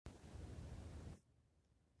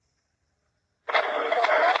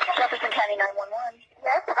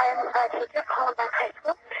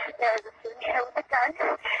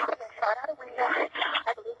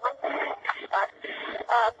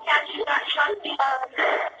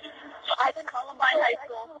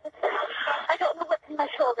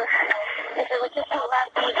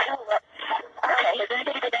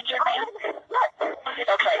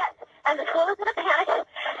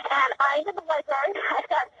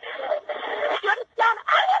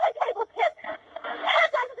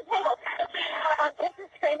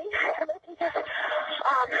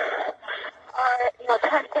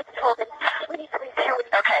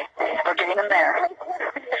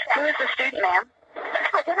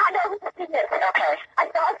I do not know who this student is. Okay. I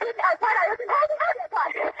saw a student outside. I was in holding out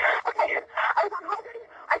outside. Okay. I was on holding.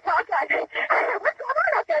 I saw a guy. I said, what's going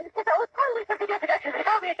on out there? And he said, oh, it's probably some video production. It's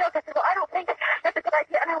probably a joke. I said, well, I don't think that's a good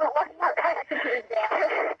idea. And I went walking outside. I could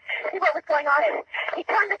see what was going on. He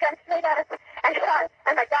turned the gun straight at us and shot.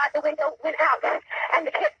 And my God, the window went out. And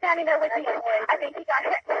the kid standing there with me, I think he got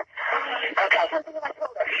hit. Okay. Something in my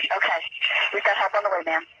shoulder. Okay. We've got help on the way,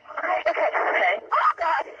 ma'am. Okay. Okay. Oh,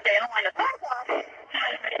 God. Stay in the line with me. Oh, God.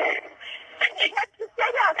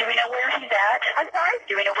 Stay down. Do we know where he's at? I'm sorry?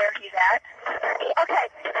 Do we know where he's at? Okay.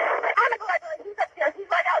 I'm in the library. He's upstairs. He's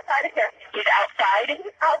right outside of here. He's outside?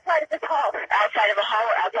 He's outside of this hall. Outside of the hall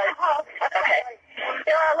or outside? The hall. Okay.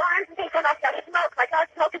 There are alarms and things going off. There's smoke. My God,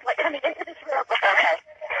 smoke is like coming into this room. Okay.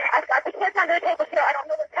 I've got the kids under the table here. I don't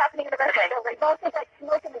know what's happening in the rest of the building. Both is like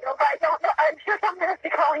smoke in the building. I don't know. I'm sure someone has to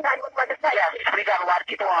be calling 911 to say. Yes, we've got a lot of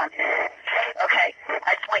people on. Okay.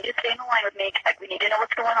 I just want you to stay in the line with me. We need to know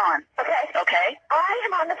what's going on. Okay. Okay? I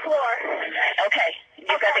am on the floor. Okay.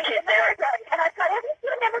 You've got the kids there? And I've got every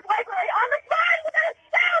student in this library on the floor. We're going to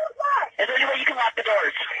stay on the floor. Is there any way you can lock the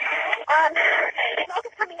doors? Smoke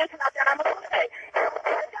is coming in from out there, and I'm going to say, the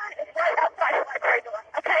gun is right outside the library door.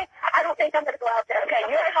 Okay? I don't think I'm going to go out there. Okay.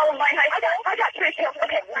 You're at Columbine High School? I got 3 kills.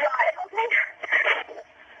 Okay. You got it. Okay?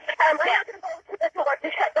 I'm not going to go to the door to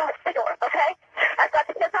shut the door. Okay? I've got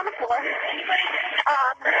the kids on the floor.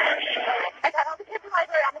 I got all the kids in the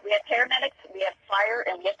library on the We have paramedics, we have fire,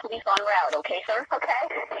 and we have police on route. Okay, sir? Okay.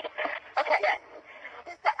 Okay. Yes.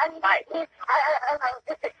 I mean, I don't know.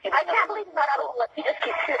 I can't believe he's not out of the bullets. He just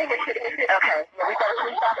keeps shooting and shooting and shooting. Okay. Well, we've got a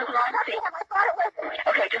police officer on scene. I thought it was.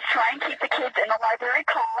 Okay, just try and keep the kids in the library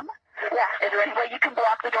calm. Yeah. Is there any way you can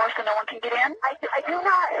block the door so no one can get in? I do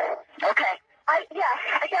not. Okay. I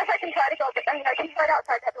guess I can try to go, but I mean, he's right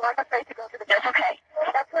outside that door. I'm afraid to go to the door. That's okay.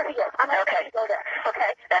 That's where he is. I'm afraid to go there.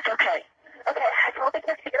 Okay. That's okay. Okay, I told the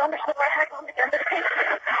kids to get on the floor. I told them to get under the table.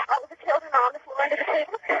 All of the children are on the floor under the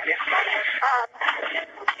table. Yeah,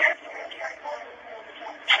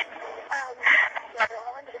 they're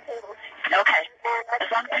all under the table. Okay. And as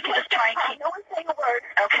long as we can just try and keep... No one's saying a word.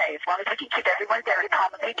 Okay, as long as we can keep everyone there as calm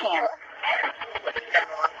as we can.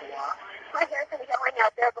 My hair's going to be going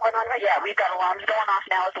out there going on right now. Yeah, we've got alarms going off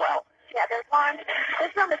now as well. Yeah, there's alarms. This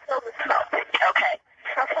room is filled with smoke. Okay.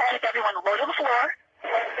 Okay. Keep everyone low to the floor.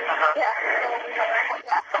 Yeah.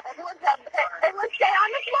 Everyone stay on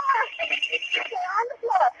the floor. Stay on the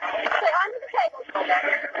floor. Stay on the table.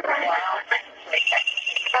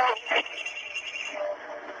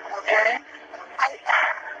 Okay.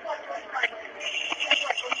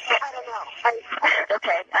 I don't know.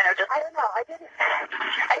 Okay, I know. I don't know. I didn't.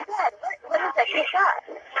 I said, what is that he shot?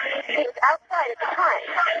 He was outside at the time,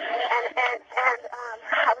 and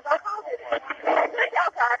I was on call duty. Oh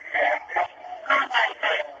God.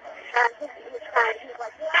 And he was trying. He was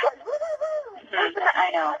like, woo, woo, woo. I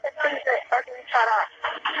know. The things that are being shot off.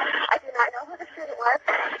 I do not know who the student was.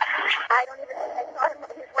 I don't even think I saw him.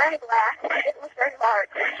 He was wearing glass. He didn't look very large.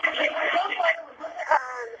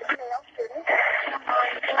 Male student.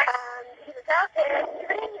 He was out there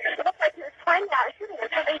shooting. It looked like he was pointing out and shooting. And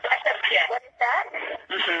somebody said, what is that?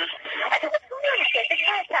 I said, what's going on with this? It's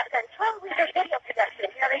not a cat gun. Probably there's video production.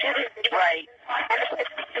 You know, they do these videos. Right. And the kids,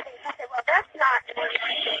 I said, well, that's not, a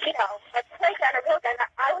play gun, a real gun.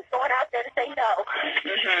 I was going out there to say no.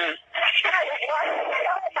 And I went,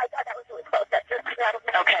 oh my God, that was really close. That just rattled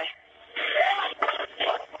me. Okay.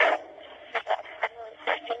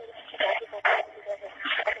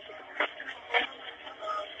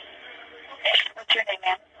 What's your name,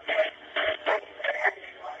 ma'am?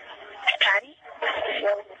 Patty?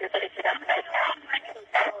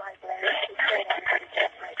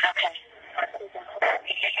 Okay.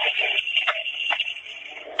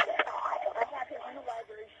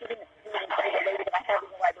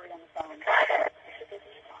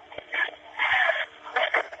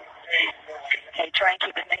 Okay, try and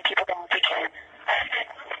keep as many people down as we can.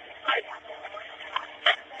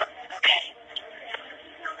 Okay.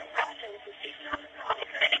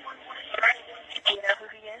 Do you know who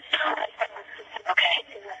he is? Okay.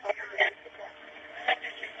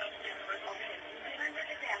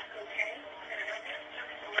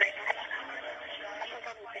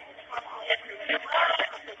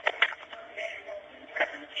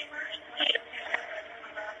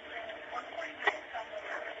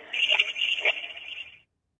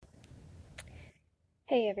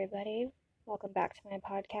 Hey everybody, welcome back to my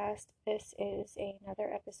podcast. This is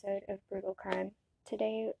another episode of Brutal Crime.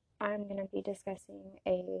 Today I'm going to be discussing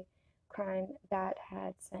a crime that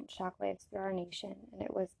had sent shockwaves through our nation, and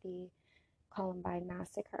it was the Columbine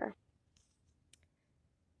Massacre.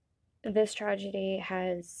 This tragedy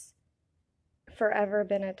has forever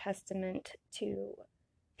been a testament to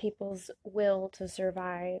people's will to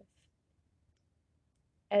survive,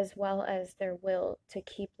 as well as their will to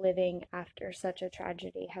keep living after such a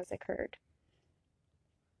tragedy has occurred.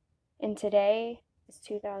 And today is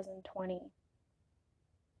 2020.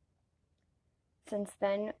 Since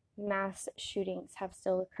then, mass shootings have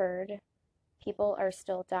still occurred. People are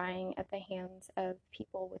still dying at the hands of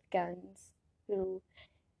people with guns who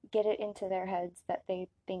get it into their heads that they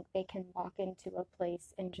think they can walk into a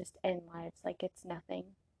place and just end lives like it's nothing.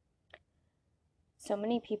 So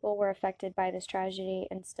many people were affected by this tragedy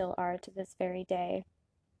and still are to this very day.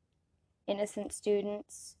 Innocent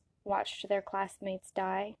students watched their classmates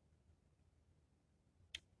die.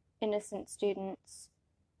 Innocent students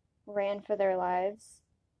ran for their lives.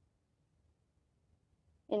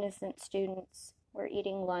 Innocent students were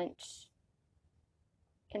eating lunch,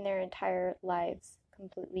 and their entire lives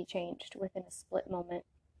completely changed within a split moment.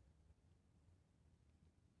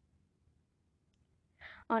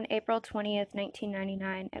 On April 20th,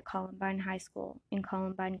 1999, at Columbine High School in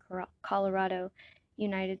Columbine, Colorado,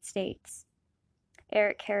 United States,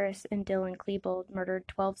 Eric Harris and Dylan Klebold murdered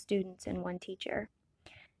 12 students and one teacher.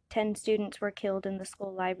 10 students were killed in the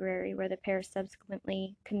school library, where the pair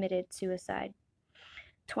subsequently committed suicide.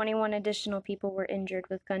 21 additional people were injured,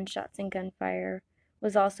 with gunshots, and gunfire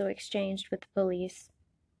was also exchanged with the police.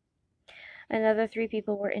 Another 3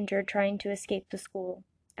 people were injured trying to escape the school.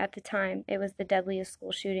 At the time, it was the deadliest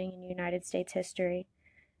school shooting in United States history.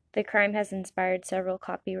 The crime has inspired several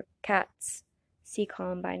copycats, see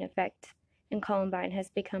Columbine effect, and Columbine has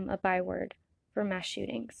become a byword for mass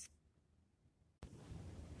shootings.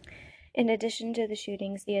 In addition to the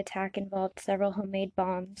shootings, the attack involved several homemade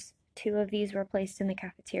bombs. 2 of these were placed in the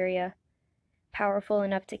cafeteria, powerful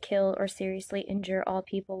enough to kill or seriously injure all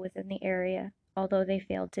people within the area, although they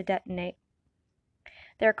failed to detonate.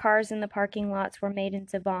 Their cars in the parking lots were made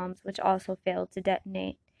into bombs, which also failed to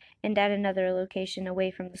detonate, and at another location away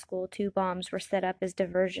from the school, 2 bombs were set up as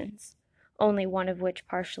diversions, only one of which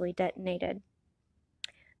partially detonated.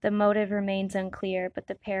 The motive remains unclear, but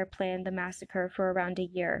the pair planned the massacre for around a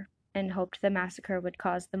year and hoped the massacre would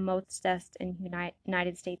cause the most deaths in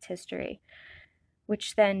United States history,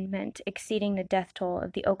 which then meant exceeding the death toll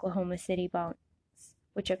of the Oklahoma City bombs,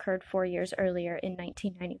 which occurred 4 years earlier in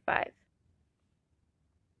 1995.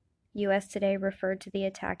 U.S. Today referred to the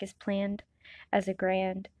attack as planned as a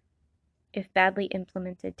grand, if badly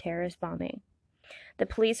implemented, terrorist bombing. The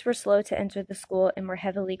police were slow to enter the school and were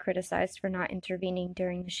heavily criticized for not intervening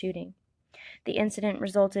during the shooting. The incident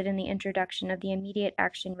resulted in the introduction of the immediate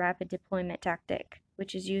action rapid deployment tactic,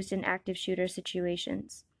 which is used in active shooter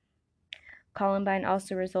situations. Columbine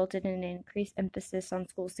also resulted in an increased emphasis on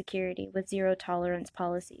school security with zero-tolerance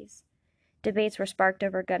policies. Debates were sparked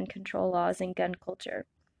over gun control laws and gun culture.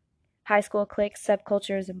 High school cliques,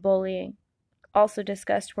 subcultures, and bullying. Also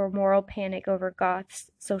discussed were moral panic over goths,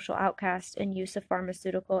 social outcasts, and use of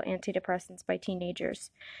pharmaceutical antidepressants by teenagers,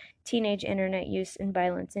 teenage internet use, and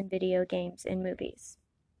violence in video games and movies.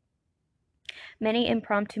 Many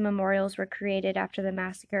impromptu memorials were created after the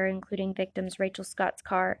massacre, including victims Rachel Scott's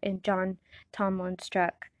car and John Tomlin's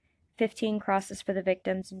truck. 15 crosses for the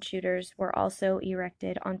victims and shooters were also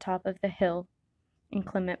erected on top of the hill in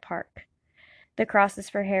Clement Park. The crosses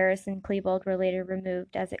for Harris and Klebold were later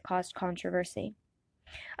removed as it caused controversy.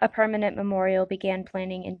 A permanent memorial began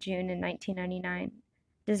planning in June in 1999.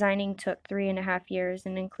 Designing took 3.5 years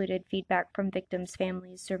and included feedback from victims'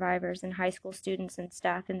 families, survivors, and high school students and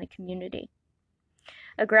staff in the community.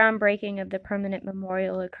 A groundbreaking of the permanent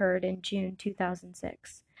memorial occurred in June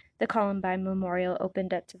 2006. The Columbine Memorial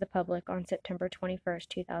opened up to the public on September 21,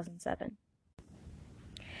 2007.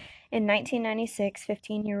 In 1996,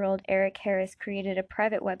 15-year-old Eric Harris created a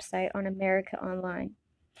private website on America Online.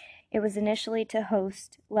 It was initially to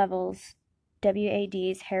host levels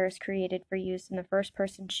WADs Harris created for use in the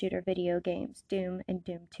first-person shooter video games Doom and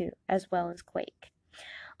Doom 2, as well as Quake.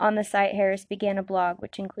 On the site, Harris began a blog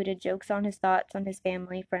which included jokes on his thoughts on his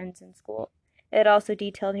family, friends, and school. It also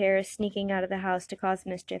detailed Harris sneaking out of the house to cause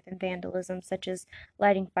mischief and vandalism, such as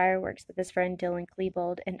lighting fireworks with his friend Dylan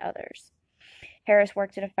Klebold and others. Harris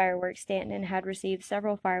worked at a fireworks stand and had received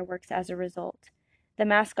several fireworks as a result. The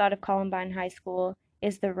mascot of Columbine High School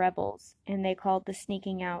is the Rebels, and they called the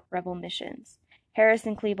sneaking out Rebel missions. Harris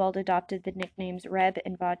and Klebold adopted the nicknames Reb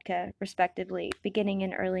and Vodka, respectively, beginning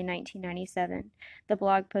in early 1997. The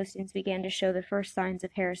blog postings began to show the first signs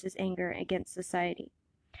of Harris's anger against society.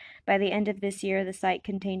 By the end of this year, the site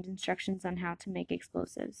contained instructions on how to make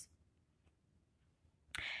explosives.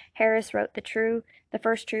 Harris wrote the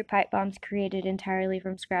first true pipe bombs created entirely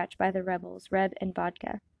from scratch by the Rebels, Reb and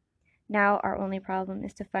Vodka. Now our only problem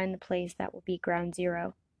is to find the place that will be ground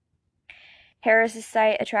zero. Harris's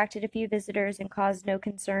site attracted a few visitors and caused no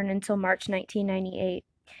concern until March 1998.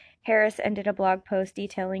 Harris ended a blog post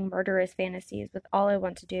detailing murderous fantasies with "all I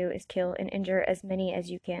want to do is kill and injure as many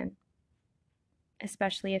as you can,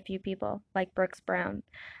 especially a few people, like Brooks Brown,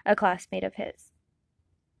 a classmate of his."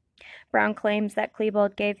 Brown claims that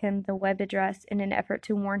Klebold gave him the web address in an effort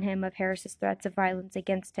to warn him of Harris's threats of violence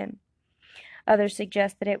against him. Others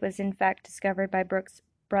suggest that it was in fact discovered by Brooks'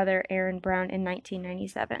 brother Aaron Brown in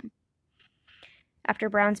 1997. After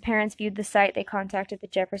Brown's parents viewed the site, they contacted the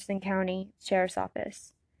Jefferson County Sheriff's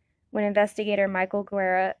Office. When investigator Michael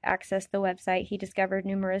Guerra accessed the website, he discovered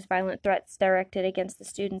numerous violent threats directed against the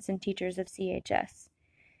students and teachers of CHS.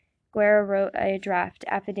 Guerra wrote a draft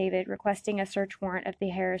affidavit requesting a search warrant of the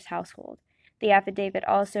Harris household. The affidavit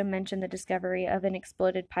also mentioned the discovery of an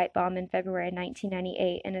exploded pipe bomb in February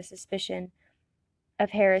 1998 and a suspicion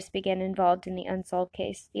of Harris being involved in the unsolved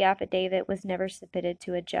case. The affidavit was never submitted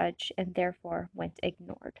to a judge and therefore went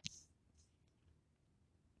ignored.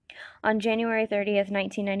 On January 30th,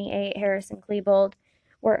 1998, Harris and Klebold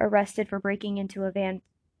were arrested for breaking into a van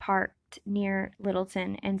parked near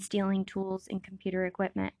Littleton and stealing tools and computer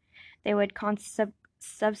equipment. They would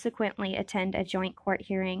subsequently attend a joint court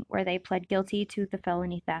hearing where they pled guilty to the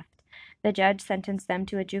felony theft. The judge sentenced them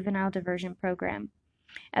to a juvenile diversion program.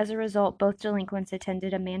 As a result, both delinquents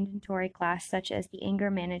attended a mandatory class such as the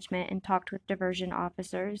anger management and talked with diversion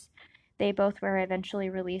officers. They both were eventually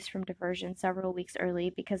released from diversion several weeks early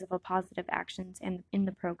because of positive actions in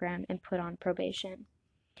the program and put on probation.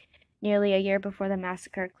 Nearly a year before the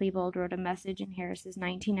massacre, Klebold wrote a message in Harris's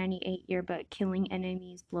 1998 yearbook, "Killing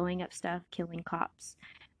enemies, blowing up stuff, killing cops.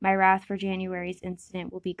 My wrath for January's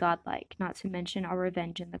incident will be godlike, not to mention our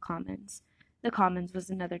revenge in the Commons." The Commons was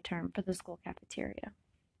another term for the school cafeteria.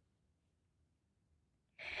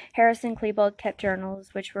 Harris and Klebold kept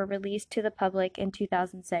journals, which were released to the public in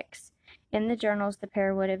 2006. In the journals, the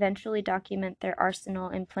pair would eventually document their arsenal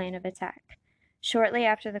and plan of attack. Shortly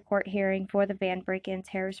after the court hearing for the van break-ins,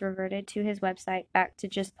 Harris reverted to his website back to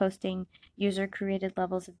just posting user-created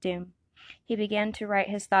levels of doom. He began to write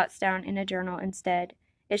his thoughts down in a journal instead.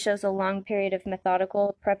 It shows a long period of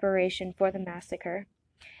methodical preparation for the massacre.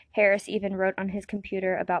 Harris even wrote on his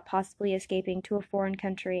computer about possibly escaping to a foreign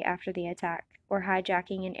country after the attack, or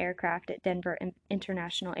hijacking an aircraft at Denver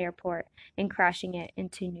International Airport and crashing it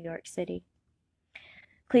into New York City.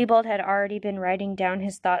 Klebold had already been writing down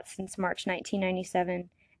his thoughts since March 1997.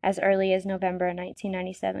 As early as November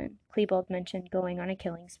 1997, Klebold mentioned going on a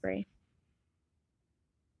killing spree.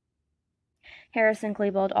 Harris and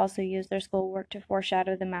Klebold also used their schoolwork to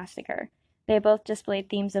foreshadow the massacre. They both displayed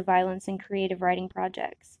themes of violence in creative writing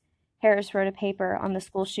projects. Harris wrote a paper on the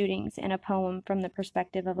school shootings and a poem from the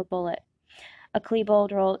perspective of a bullet.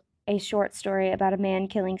 Klebold wrote a short story about a man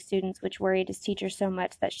killing students, which worried his teacher so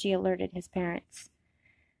much that she alerted his parents.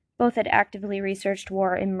 Both had actively researched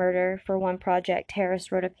war and murder. For one project, Harris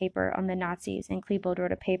wrote a paper on the Nazis and Klebold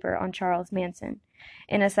wrote a paper on Charles Manson.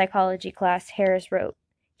 In a psychology class, Harris wrote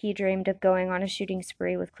he dreamed of going on a shooting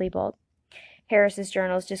spree with Klebold. Harris's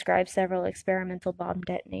journals describe several experimental bomb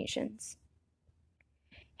detonations.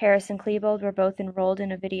 Harris and Klebold were both enrolled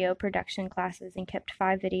in a video production classes and kept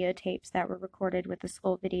 5 videotapes that were recorded with the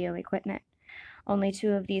school video equipment. Only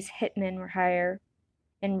 2 of these hitmen were hired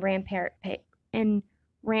in Rampart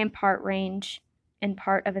Range, and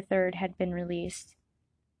part of a third had been released.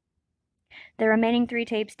 The remaining 3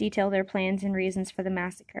 tapes detail their plans and reasons for the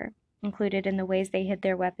massacre, included in the ways they hid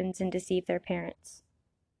their weapons and deceived their parents.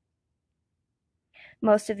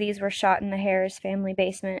 Most of these were shot in the Harris family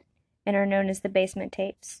basement and are known as the basement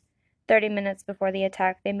tapes. 30 minutes before the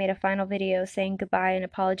attack, they made a final video saying goodbye and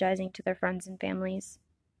apologizing to their friends and families.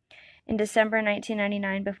 In December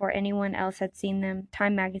 1999, before anyone else had seen them,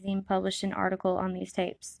 Time magazine published an article on these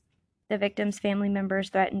tapes. The victims' family members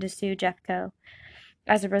threatened to sue Jeffco.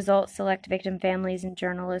 As a result, select victim families and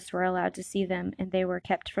journalists were allowed to see them, and they were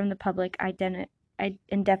kept from the public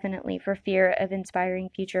indefinitely for fear of inspiring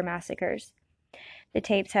future massacres. The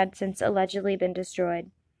tapes had since allegedly been destroyed.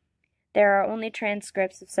 There are only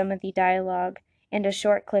transcripts of some of the dialogue and a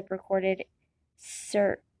short clip recorded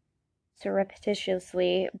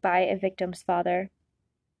surreptitiously by a victim's father.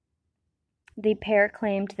 The pair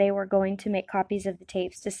claimed they were going to make copies of the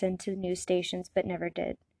tapes to send to news stations, but never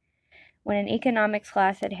did. When an economics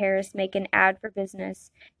class had Harris make an ad for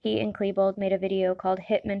business, he and Klebold made a video called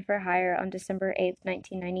Hitman for Hire on December 8,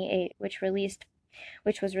 1998, which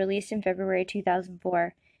was released in February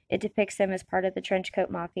 2004. It depicts them as part of the Trenchcoat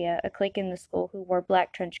Mafia, a clique in the school who wore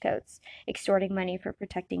black trench coats, extorting money for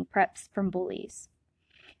protecting preps from bullies.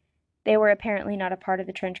 They were apparently not a part of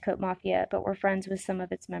the Trenchcoat Mafia, but were friends with some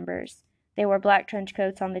of its members. They wore black trench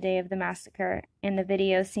coats on the day of the massacre, and the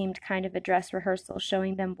video seemed kind of a dress rehearsal,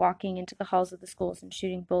 showing them walking into the halls of the schools and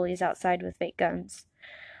shooting bullies outside with fake guns.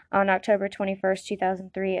 On October 21st,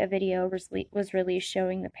 2003, a video was released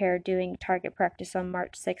showing the pair doing target practice on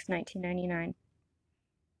March 6, 1999,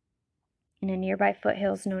 in a nearby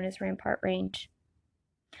foothills known as Rampart Range,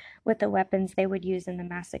 with the weapons they would use in the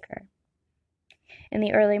massacre. In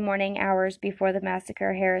the early morning hours before the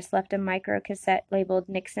massacre, Harris left a microcassette labeled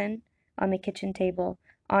Nixon on the kitchen table.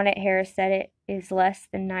 On it, Harris said it is less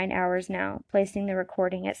than 9 hours now, placing the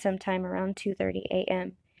recording at some time around 2:30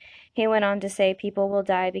 a.m. He went on to say, "People will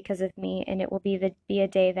die because of me, and it will be a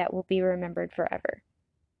day that will be remembered forever."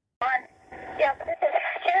 Yeah, this is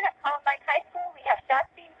Sharon at Columbine High School. We have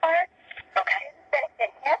shots being fired. Okay. Students that have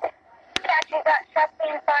been hit. Actually got shots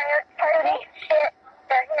being fired. Pretty shit.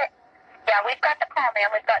 They're hit. Yeah, we've got the call,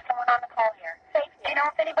 ma'am. We've got someone on the call here. Thank you. Do you know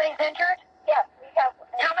if anybody's injured? Yes, we have.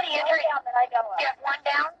 How many injuries? Down that I know of. You have one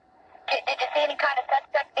down? Did you see any kind of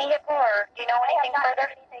suspect vehicle, or do you know anything further?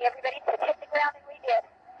 Anything. Everybody hit the ground and we did.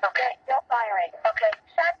 Okay. Still firing. Okay.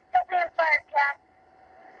 Shots still being fired, Kat.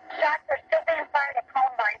 Shots are still being fired at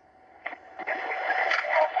Columbine.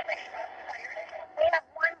 We have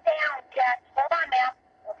one down, Kat. Hold on, ma'am.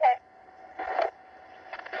 Okay.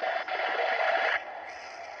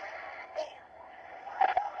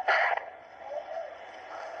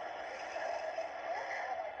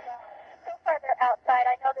 So far they're outside.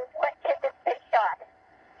 I know there's one kid that's been shot.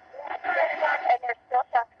 And there's still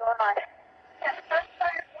shots going on. Yeah, first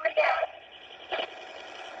fired, one down.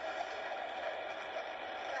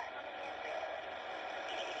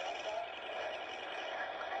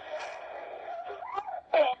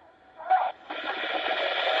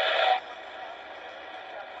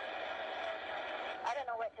 I don't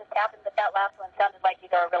know what just happened, but that last one sounded like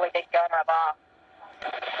either a really big gun or a bomb.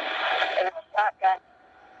 It was a shotgun.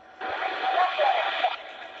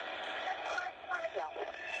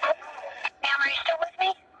 Ma'am, are you still with me?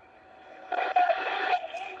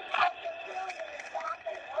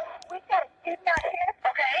 We've got a student out here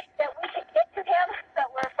Okay. that we can get to him, but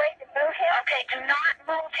we're afraid to move him. Okay, do not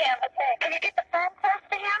move him. Okay. Can you get the phone close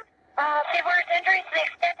to him? See where his injuries, the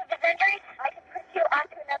extent of his injuries? I can put you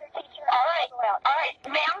onto another teacher. All right. All right.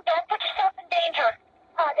 Ma'am, don't put yourself in danger.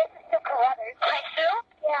 This is Sue Carruthers. Hi, Sue?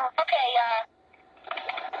 Yeah. Okay,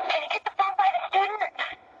 can you get the phone by the student?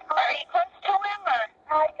 Are you close to him, or?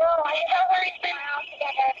 No, Can you tell where he's been?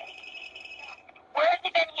 Where has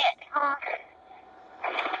he been hit?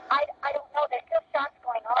 I don't know. There's still shots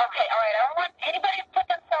going on. Okay, all right. I don't want anybody to put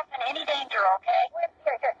themselves in any danger, okay?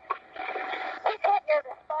 Here. He's hit near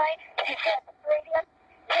the spine. He's hit. The radius.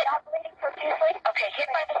 He's not bleeding profusely. Okay, hit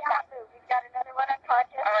by the spine. We've got another one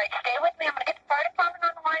unconscious. All right, stay with me. I'm going to get the fire department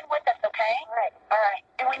on the line with us, okay? All right. All right.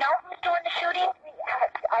 Do we know who's doing the shooting?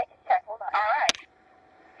 I can check. Hold on. All right.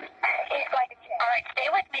 He's going to check. All right, stay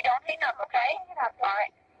with me. Don't hang up, okay? All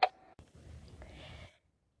right.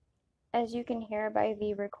 As you can hear by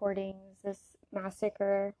the recordings, this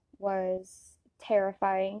massacre was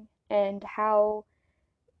terrifying, and how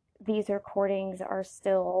these recordings are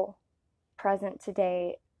still present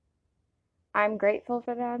today, I'm grateful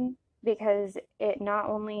for them, because it not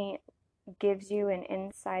only gives you an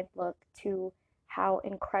inside look to how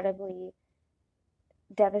incredibly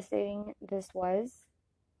devastating this was,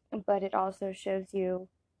 but it also shows you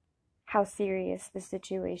how serious the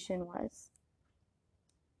situation was.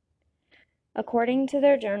 According to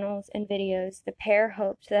their journals and videos, the pair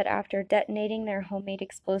hoped that after detonating their homemade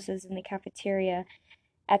explosives in the cafeteria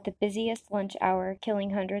at the busiest lunch hour, killing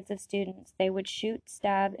hundreds of students, they would shoot,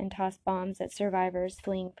 stab, and toss bombs at survivors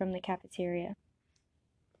fleeing from the cafeteria.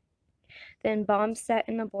 Then bombs set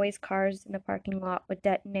in the boys' cars in the parking lot would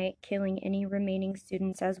detonate, killing any remaining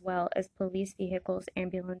students as well as police vehicles,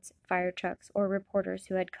 ambulance, fire trucks, or reporters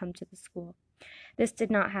who had come to the school. This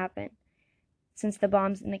did not happen, since the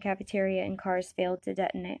bombs in the cafeteria and cars failed to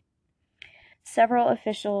detonate. Several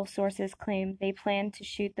official sources claim they planned to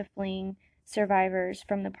shoot the fleeing survivors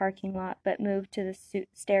from the parking lot, but moved to the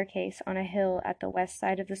staircase on a hill at the west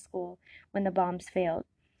side of the school when the bombs failed.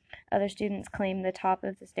 Other students claim the top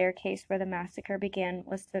of the staircase where the massacre began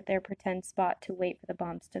was their pretend spot to wait for the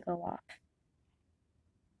bombs to go off.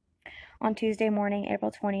 On Tuesday morning,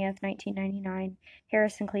 April 20th, 1999,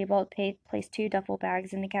 Harris and Klebold placed 2 duffel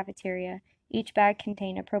bags in the cafeteria. Each bag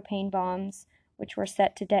contained propane bombs, which were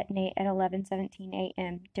set to detonate at 11:17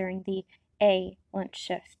 a.m. during the A lunch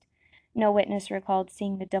shift. No witness recalled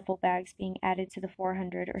seeing the duffel bags being added to the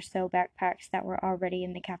 400 or so backpacks that were already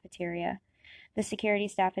in the cafeteria. The security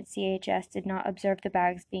staff at CHS did not observe the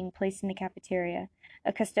bags being placed in the cafeteria.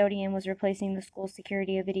 A custodian was replacing the school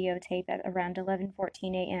security videotape at around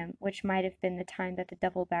 11:14 a.m., which might have been the time that the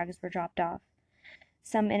duffel bags were dropped off.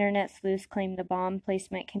 Some internet sleuths claim the bomb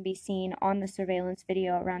placement can be seen on the surveillance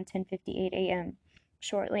video around 10:58 a.m.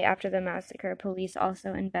 Shortly after the massacre, police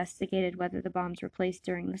also investigated whether the bombs were placed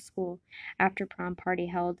during the school after prom party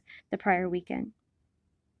held the prior weekend.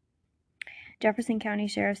 Jefferson County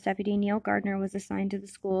Sheriff's Deputy Neil Gardner was assigned to the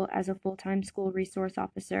school as a full-time school resource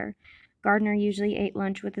officer. Gardner usually ate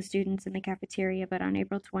lunch with the students in the cafeteria, but on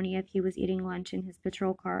April 20th, he was eating lunch in his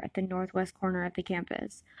patrol car at the northwest corner of the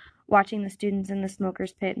campus, watching the students in the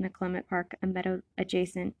smoker's pit in the Clement Park, a meadow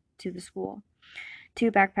adjacent to the school.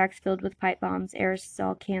 2 backpacks filled with pipe bombs,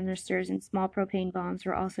 aerosol canisters, and small propane bombs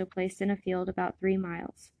were also placed in a field about 3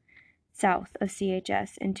 miles south of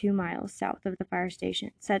CHS and 2 miles south of the fire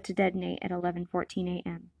station, set to detonate at 11:14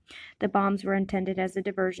 a.m. The bombs were intended as a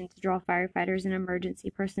diversion to draw firefighters and emergency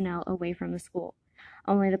personnel away from the school.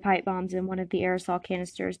 Only the pipe bombs and one of the aerosol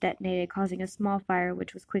canisters detonated, causing a small fire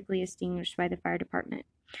which was quickly extinguished by the fire department.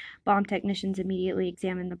 Bomb technicians immediately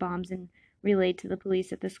examined the bombs and relayed to the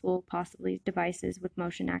police at the school possibly devices with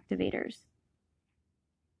motion activators.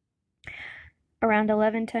 Around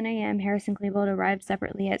 11:10 a.m., Harris and Klebold arrived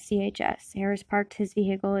separately at CHS. Harris parked his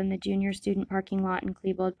vehicle in the junior student parking lot, and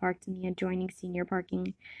Klebold parked in the adjoining senior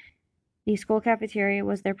parking. The school cafeteria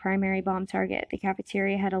was their primary bomb target. The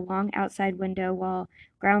cafeteria had a long outside window wall,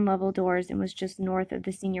 ground-level doors, and was just north of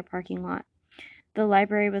the senior parking lot. The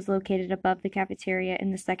library was located above the cafeteria in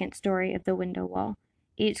the second story of the window wall.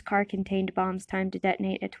 Each car contained bombs timed to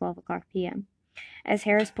detonate at 12:00 p.m. As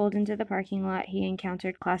Harris pulled into the parking lot, he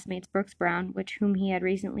encountered classmates Brooks Brown, whom he had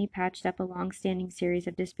recently patched up a long-standing series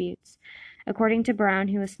of disputes. According to Brown,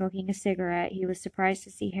 who was smoking a cigarette, he was surprised to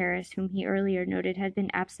see Harris, whom he earlier noted had been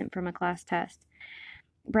absent from a class test.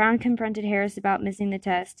 Brown confronted Harris about missing the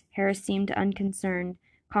test. Harris seemed unconcerned,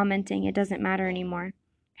 commenting, "It doesn't matter anymore."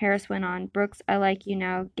 Harris went on, "Brooks, I like you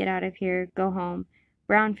now. Get out of here. Go home."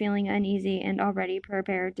 Brown, feeling uneasy and already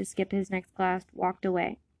prepared to skip his next class, walked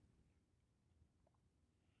away.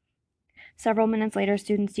 Several minutes later,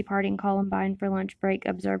 students departing Columbine for lunch break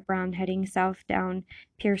observed Brown heading south down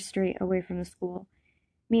Pierce Street away from the school.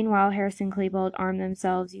 Meanwhile, Harris and Klebold armed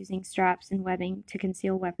themselves using straps and webbing to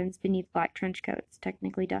conceal weapons beneath black trench coats,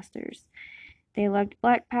 technically dusters. They lugged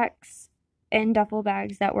backpacks and duffel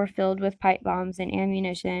bags that were filled with pipe bombs and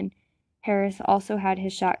ammunition. Harris also had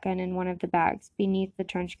his shotgun in one of the bags. Beneath the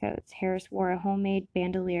trench coats, Harris wore a homemade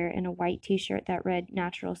bandolier and a white t-shirt that read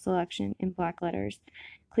 "Natural Selection" in black letters.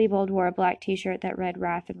 Klebold wore a black t-shirt that read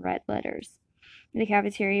 "Wrath" in red letters. The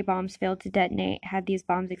cafeteria bombs failed to detonate. Had these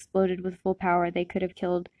bombs exploded with full power, they could have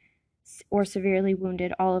killed or severely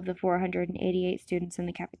wounded all of the 488 students in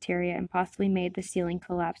the cafeteria and possibly made the ceiling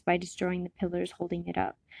collapse by destroying the pillars holding it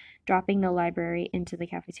up, dropping the library into the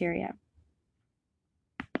cafeteria.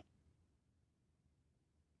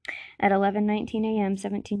 At 11:19 a.m.,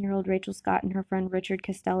 17-year-old Rachel Scott and her friend Richard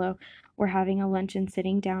Costello were having a luncheon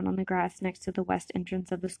sitting down on the grass next to the west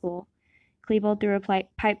entrance of the school. Klebold threw a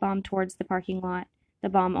pipe bomb towards the parking lot. The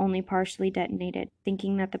bomb only partially detonated.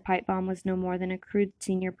 Thinking that the pipe bomb was no more than a crude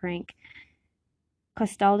senior prank,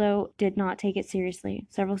 Costello did not take it seriously.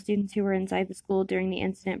 Several students who were inside the school during the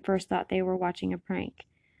incident first thought they were watching a prank.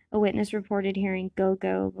 A witness reported hearing "go,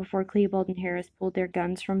 go" before Klebold and Harris pulled their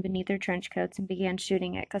guns from beneath their trench coats and began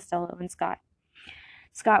shooting at Costello and Scott.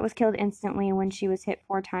 Scott was killed instantly when she was hit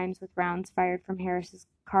 4 times with rounds fired from Harris's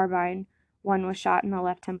carbine. One was shot in the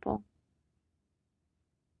left temple.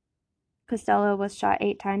 Costello was shot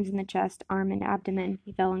 8 times in the chest, arm, and abdomen.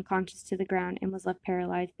 He fell unconscious to the ground and was left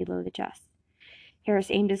paralyzed below the chest.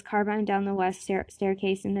 Harris aimed his carbine down the west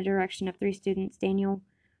staircase in the direction of 3 students, Daniel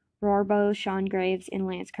Rorbo, Sean Graves, and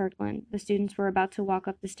Lance Kirkland. The students were about to walk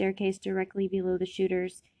up the staircase directly below the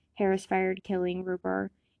shooters. Harris fired, killing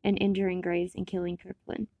Rorbo and injuring Graves and killing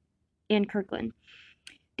Kirkland.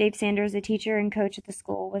 Dave Sanders, a teacher and coach at the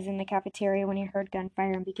school, was in the cafeteria when he heard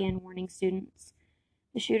gunfire and began warning students.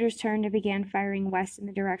 The shooters turned and began firing west in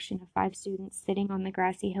the direction of 5 students sitting on the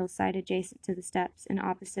grassy hillside adjacent to the steps and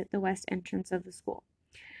opposite the west entrance of the school.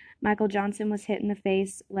 Michael Johnson was hit in the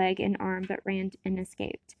face, leg, and arm but ran and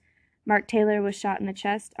escaped. Mark Taylor was shot in the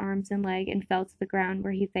chest, arms, and leg and fell to the ground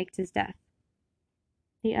where he faked his death.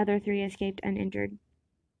 The other 3 escaped uninjured.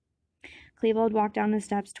 Klebold walked down the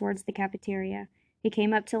steps towards the cafeteria. He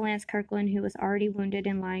came up to Lance Kirkland, who was already wounded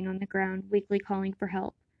and lying on the ground, weakly calling for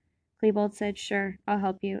help. Klebold said, "Sure, I'll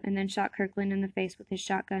help you," and then shot Kirkland in the face with his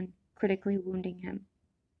shotgun, critically wounding him.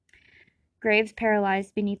 Graves,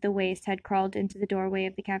 paralyzed beneath the waist, had crawled into the doorway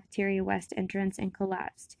of the cafeteria west entrance and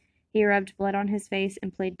collapsed. He rubbed blood on his face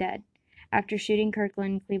and played dead. After shooting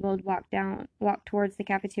Kirkland, Klebold walked towards the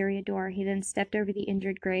cafeteria door. He then stepped over the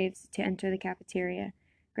injured Graves to enter the cafeteria.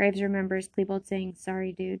 Graves remembers Klebold saying,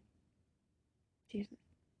 "Sorry, dude." Jesus.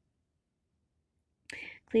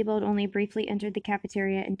 Klebold only briefly entered the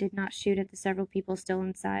cafeteria and did not shoot at the several people still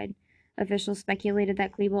inside. Officials speculated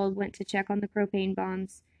that Klebold went to check on the propane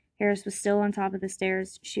bombs. Harris was still on top of the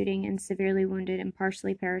stairs, shooting and severely wounded and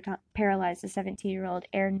partially paralyzed the 17-year-old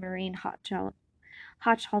Erin Marine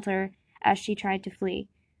Hochhalter as she tried to flee.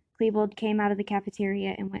 Klebold came out of the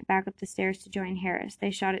cafeteria and went back up the stairs to join Harris.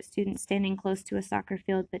 They shot at students standing close to a soccer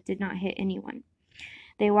field but did not hit anyone.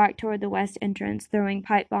 They walked toward the west entrance, throwing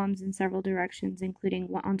pipe bombs in several directions,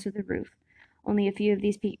 including onto the roof. Only a few of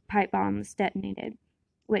these pipe bombs detonated.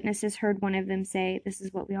 Witnesses heard one of them say, "This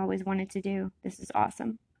is what we always wanted to do. This is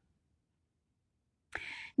awesome."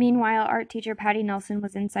 Meanwhile, art teacher Patty Nelson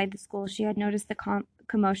was inside the school. She had noticed the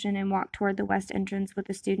commotion and walked toward the west entrance with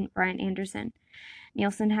the student Brian Anderson.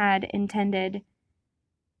 Nielsen had intended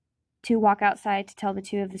to walk outside to tell the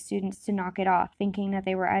two of the students to knock it off, thinking that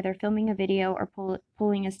they were either filming a video or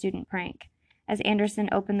pulling a student prank. As Anderson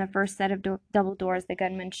opened the first set of double doors, the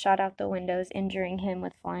gunman shot out the windows, injuring him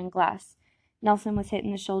with flying glass. Nelson was hit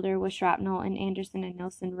in the shoulder with shrapnel, and Anderson and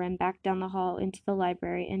Nelson ran back down the hall into the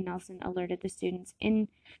library, and Nelson alerted the students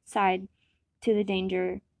inside to the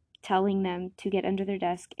danger, telling them to get under their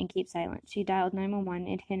desk and keep silent. She dialed 911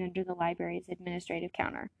 and hid under the library's administrative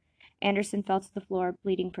counter. Anderson fell to the floor,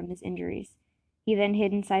 bleeding from his injuries. He then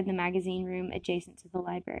hid inside the magazine room adjacent to the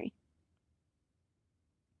library.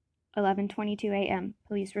 11:22 a.m.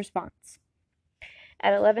 Police response.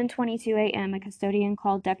 At 11:22 a.m., a custodian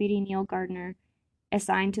called Deputy Neil Gardner,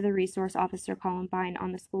 assigned to the resource officer Columbine,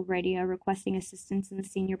 on the school radio, requesting assistance in the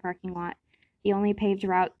senior parking lot. The only paved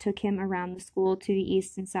route took him around the school to the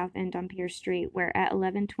east and south end on Pierce Street, where at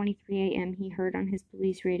 11:23 a.m. he heard on his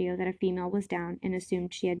police radio that a female was down and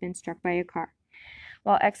assumed she had been struck by a car.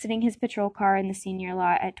 While exiting his patrol car in the senior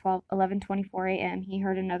lot at 11:24 a.m., he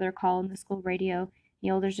heard another call on the school radio,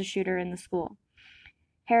 "Neil, there's a shooter in the school."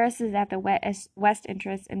 Harris is at the west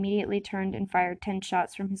entrance, immediately turned and fired 10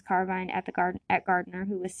 shots from his carbine at Gardner,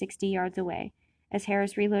 who was 60 yards away. As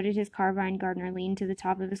Harris reloaded his carbine, Gardner leaned to the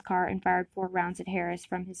top of his car and fired 4 rounds at Harris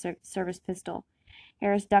from his service pistol.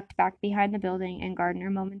 Harris ducked back behind the building, and Gardner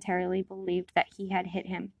momentarily believed that he had hit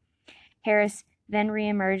him. Harris then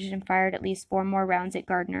reemerged and fired at least 4 more rounds at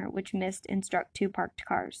Gardner, which missed and struck 2 parked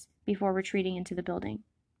cars, before retreating into the building.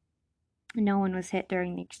 No one was hit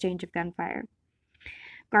during the exchange of gunfire.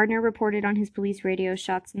 Gardner reported on his police radio,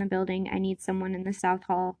 "Shots in the building. I need someone in the south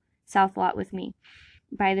lot with me."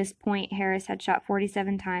 By this point, Harris had shot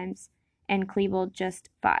 47 times and Klebold just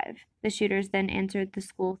 5. The shooters then entered the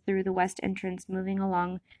school through the west entrance, moving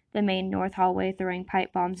along the main north hallway, throwing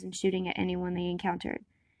pipe bombs and shooting at anyone they encountered.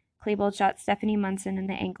 Klebold shot Stephanie Munson in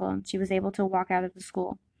the ankle, and she was able to walk out of the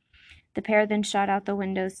school. The pair then shot out the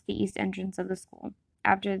windows to the east entrance of the school.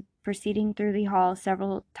 After proceeding through the hall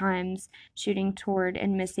several times, shooting toward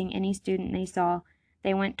and missing any student they saw,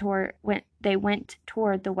 they went toward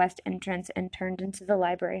the west entrance and turned into the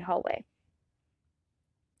library hallway.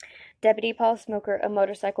 Deputy Paul Smoker, a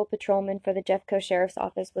motorcycle patrolman for the Jeffco Sheriff's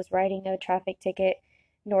Office, was writing a traffic ticket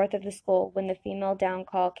north of the school when the female down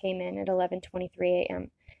call came in at 11:23 a.m.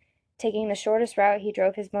 Taking the shortest route, he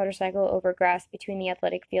drove his motorcycle over grass between the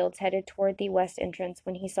athletic fields, headed toward the west entrance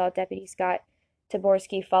when he saw Deputy Scott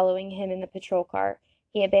Taborski following him in the patrol car.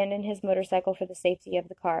 He abandoned his motorcycle for the safety of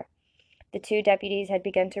the car. The 2 deputies had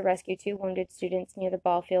begun to rescue 2 wounded students near the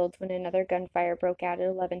ball fields when another gunfire broke out at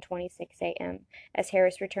 11:26 a.m. as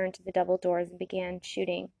Harris returned to the double doors and began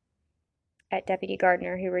shooting at Deputy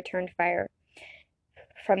Gardner, who returned fire.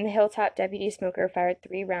 From the hilltop, Deputy Smoker fired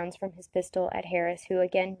 3 rounds from his pistol at Harris, who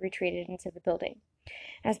again retreated into the building.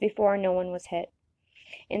 As before, no one was hit.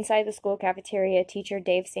 Inside the school cafeteria, teacher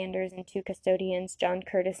Dave Sanders and 2 custodians, John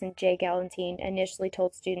Curtis and Jay Galantine, initially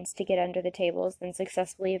told students to get under the tables, then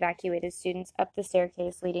successfully evacuated students up the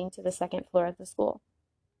staircase leading to the 2nd floor of the school.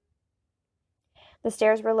 The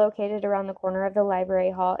stairs were located around the corner of the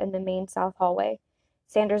library hall in the main south hallway.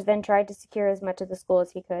 Sanders then tried to secure as much of the school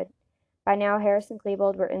as he could. By now, Harris and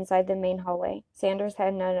Klebold were inside the main hallway. Sanders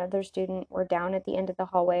and another student were down at the end of the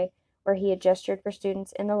hallway, where he had gestured for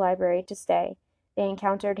students in the library to stay. They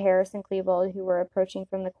encountered Harris and Klebold, who were approaching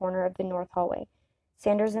from the corner of the north hallway.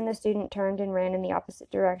 Sanders and the student turned and ran in the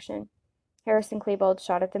opposite direction. Harris and Klebold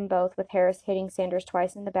shot at them both, with Harris hitting Sanders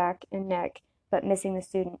twice in the back and neck, but missing the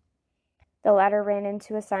student. The latter ran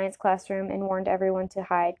into a science classroom and warned everyone to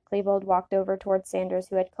hide. Klebold walked over towards Sanders,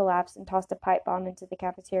 who had collapsed, and tossed a pipe bomb into the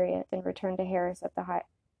cafeteria, then returned to Harris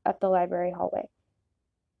up the library hallway.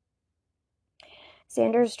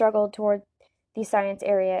 Sanders struggled toward the science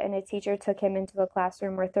area, and a teacher took him into a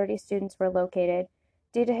classroom where 30 students were located.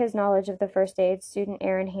 Due to his knowledge of the first aid, student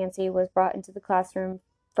Aaron Hansey was brought into the classroom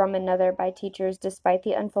from another by teachers despite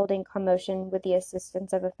the unfolding commotion with the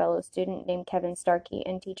assistance of a fellow student named Kevin Starkey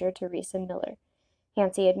and teacher Teresa Miller.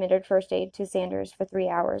 Hansey administered first aid to Sanders for 3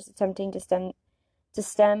 hours, attempting to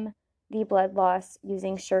stem the blood loss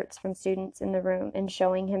using shirts from students in the room and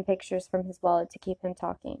showing him pictures from his wallet to keep him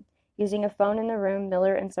talking. Using a phone in the room,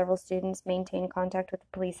 Miller and several students maintained contact with the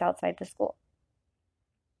police outside the school.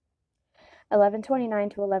 11:29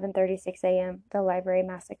 to 11:36 a.m., the library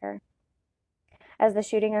massacre. As the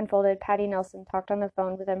shooting unfolded, Patty Nelson talked on the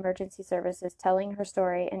phone with emergency services, telling her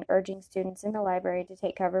story and urging students in the library to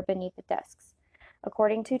take cover beneath the desks.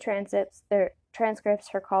 According to transcripts,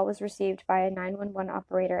 her call was received by a 911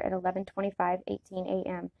 operator at 11:25:18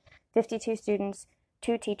 a.m. 52 students,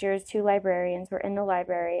 2 teachers, 2 librarians were in the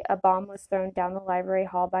library. A bomb was thrown down the library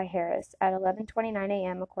hall by Harris. At 11:29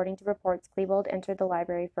 a.m., according to reports, Klebold entered the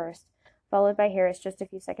library first, followed by Harris just a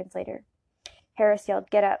few seconds later. Harris yelled,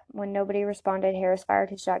 "Get up!" When nobody responded, Harris fired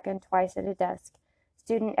his shotgun twice at a desk.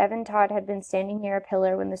 Student Evan Todd had been standing near a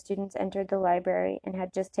pillar when the students entered the library and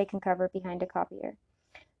had just taken cover behind a copier.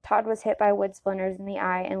 Todd was hit by wood splinters in the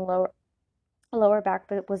eye and lower back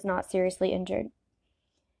but was not seriously injured.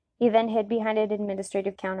 He then hid behind an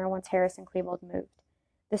administrative counter once Harris and Klebold moved.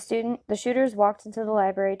 The shooters walked into the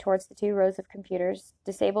library towards the 2 rows of computers.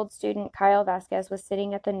 Disabled student Kyle Vasquez was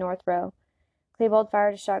sitting at the north row. Klebold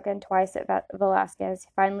fired a shotgun twice at Velasquez,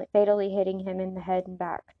 finally fatally hitting him in the head and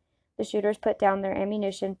back. The shooters put down their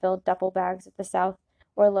ammunition-filled duffel bags at the south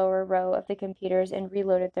or lower row of the computers and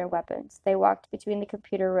reloaded their weapons. They walked between the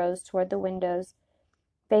computer rows toward the windows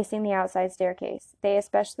facing the outside staircase. They,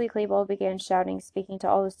 especially Klebold, began shouting, speaking to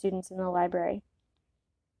all the students in the library.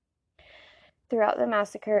 Throughout the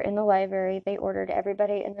massacre in the library, they ordered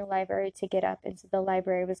everybody in the library to get up and said the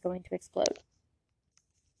library was going to explode.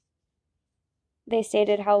 They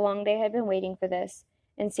stated how long they had been waiting for this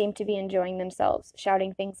and seemed to be enjoying themselves,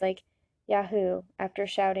 shouting things like, "Yahoo!" After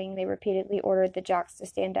shouting, they repeatedly ordered the jocks to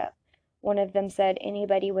stand up. One of them said,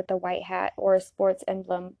 "Anybody with a white hat or a sports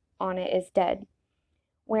emblem on it is dead."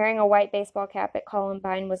 Wearing a white baseball cap at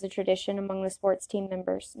Columbine was a tradition among the sports team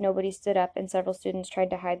members. Nobody stood up, and several students tried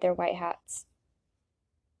to hide their white hats.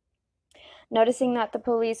 Noticing that the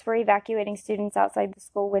police were evacuating students outside the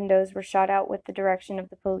school, windows were shot out with the direction of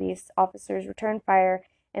the police. Officers returned fire,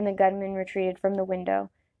 and the gunman retreated from the window.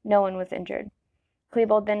 No one was injured.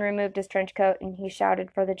 Klebold then removed his trench coat, and he shouted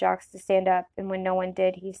for the jocks to stand up, and when no one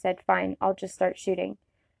did, he said, "Fine, I'll just start shooting,"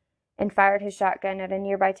 and fired his shotgun at a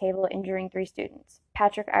nearby table, injuring 3 students,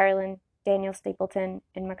 Patrick Ireland, Daniel Stapleton,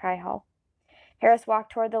 and Mackay Hall. Harris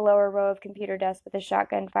walked toward the lower row of computer desks with his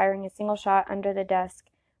shotgun, firing a single shot under the desk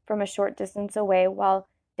from a short distance away, while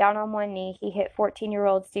down on one knee he hit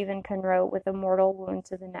 14-year-old Stephen Conroe with a mortal wound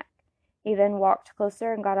to the neck. He then walked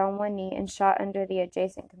closer and got on one knee and shot under the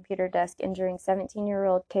adjacent computer desk, injuring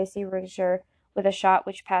 17-year-old Casey Rigsher with a shot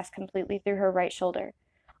which passed completely through her right shoulder,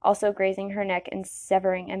 also grazing her neck and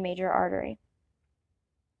severing a major artery.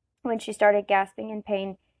 When she started gasping in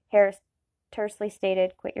pain, Harris tersely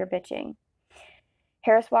stated, "Quit your bitching."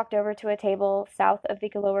 Harris walked over to a table south of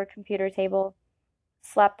the lower computer table,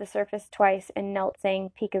 slapped the surface twice, and knelt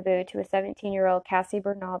saying peekaboo to a 17-year-old Cassie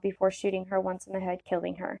Bernal before shooting her once in the head,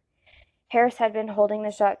 killing her. Harris had been holding the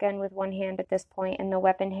shotgun with one hand at this point, and the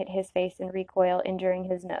weapon hit his face in recoil, injuring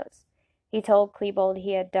his nose. He told Klebold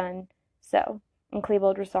he had done so, and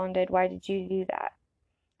Klebold responded, "Why did you do that?"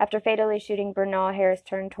 After fatally shooting Bernal, Harris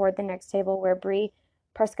turned toward the next table where Bree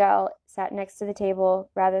Pascal sat next to the table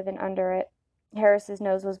rather than under it. Harris's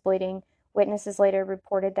nose was bleeding. Witnesses later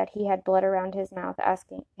reported that he had blood around his mouth.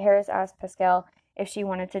 Harris asked Pascal if she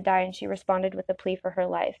wanted to die, and she responded with a plea for her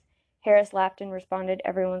life. Harris laughed and responded,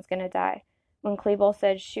 "Everyone's gonna die." When Klebold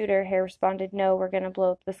said, "Shoot her," Harris responded, "No, we're gonna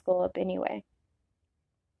blow the school up anyway."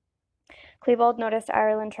 Klebold noticed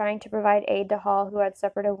Ireland trying to provide aid to Hall, who had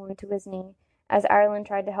suffered a wound to his knee. As Ireland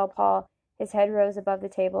tried to help Hall, his head rose above the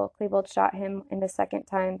table. Klebold shot him in the second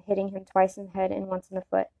time, hitting him twice in the head and once in the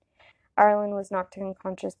foot. Ireland was knocked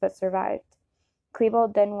unconscious but survived.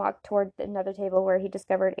 Klebold then walked toward another table where he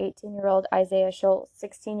discovered 18-year-old Isaiah Schultz,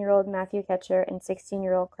 16-year-old Matthew Ketcher, and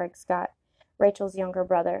 16-year-old Craig Scott, Rachel's younger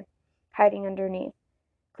brother, hiding underneath.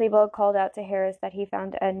 Klebold called out to Harris that he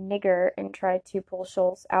found a nigger and tried to pull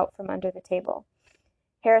Schultz out from under the table.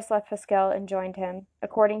 Harris left Pascal and joined him.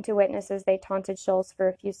 According to witnesses, they taunted Schultz for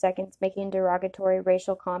a few seconds, making derogatory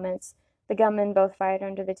racial comments. The gunmen both fired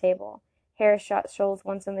under the table. Harris shot Schultz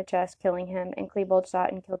once in the chest, killing him, and Klebold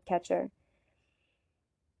shot and killed Ketcher.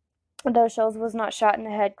 Though Schulz was not shot in the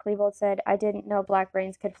head, Klebold said, "I didn't know black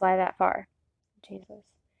brains could fly that far." Jesus.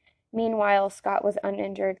 Meanwhile, Scott was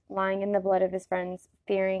uninjured, lying in the blood of his friends,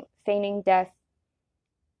 feigning death.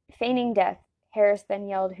 Harris then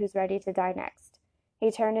yelled, "Who's ready to die next?" He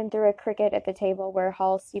turned and threw a cricket at the table where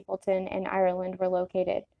Hall, Steepleton, and Ireland were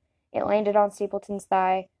located. It landed on Steepleton's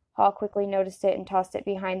thigh. Hall quickly noticed it and tossed it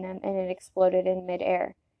behind them, and it exploded in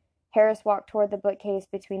midair. Harris walked toward the bookcase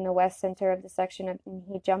between the west center of the section, and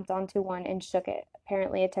he jumped onto one and shook it,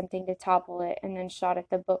 apparently attempting to topple it, and then shot at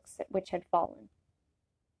the books which had fallen.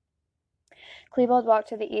 Klebold walked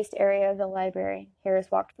to the east area of the library. Harris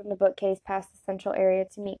walked from the bookcase past the central area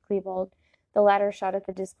to meet Klebold. The latter shot at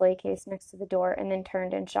the display case next to the door and then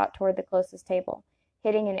turned and shot toward the closest table,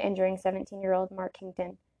 hitting and injuring 17-year-old Mark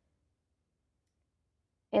Kington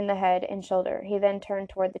in the head and shoulder. He then turned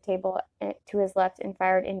toward the table to his left and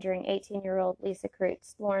fired, injuring 18-year-old Lisa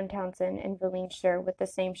Kreutz, Lauren Townsend, and Valine Scher with the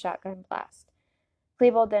same shotgun blast.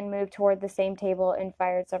 Klebold then moved toward the same table and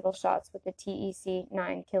fired several shots with the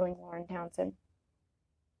TEC-9, killing Lauren Townsend.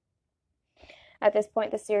 At this point,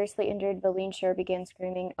 the seriously injured Valine Scher began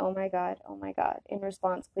screaming, "Oh my God, oh my God." In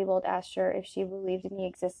response, Klebold asked Scher if she believed in the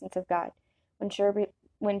existence of God. When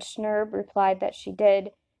Schnurb replied that she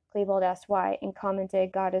did, Klebold asked why and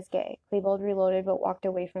commented, "God is gay." Klebold reloaded but walked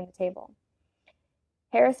away from the table.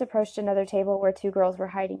 Harris approached another table where two girls were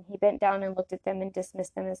hiding. He bent down and looked at them and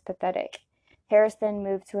dismissed them as pathetic. Harris then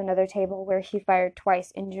moved to another table where he fired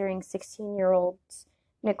twice, injuring 16-year-olds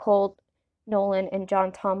Nicole Nolan and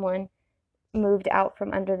John Tomlin moved out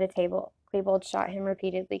from under the table. Klebold shot him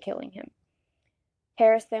repeatedly, killing him.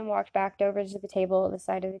 Harris then walked back over to the table at the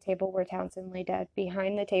side of the table where Townsend lay dead.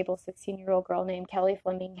 Behind the table, 16-year-old girl named Kelly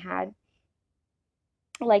Fleming had,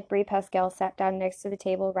 like Brie Pascal, sat down next to the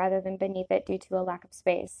table rather than beneath it due to a lack of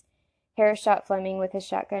space. Harris shot Fleming with his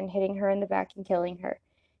shotgun, hitting her in the back and killing her.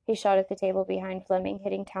 He shot at the table behind Fleming,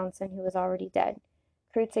 hitting Townsend, who was already dead.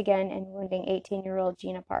 Kreutz again, and wounding 18-year-old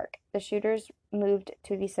Gina Park. The shooters moved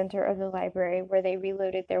to the center of the library, where they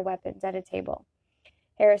reloaded their weapons at a table.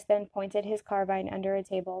 Harris then pointed his carbine under a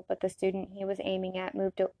table, but the student he was aiming at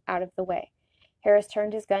moved out of the way. Harris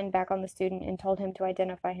turned his gun back on the student and told him to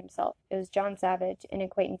identify himself. It was John Savage, an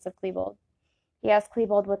acquaintance of Klebold. He asked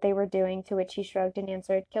Klebold what they were doing, to which he shrugged and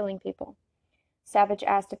answered, "Killing people." Savage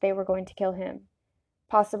asked if they were going to kill him.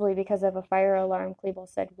 Possibly because of a fire alarm, Klebold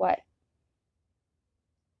said, "What?"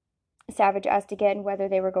 Savage asked again whether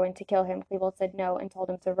they were going to kill him. Klebold said no and told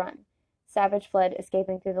him to run. Savage fled,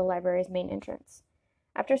 escaping through the library's main entrance.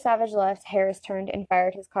 After Savage left, Harris turned and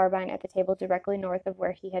fired his carbine at the table directly north of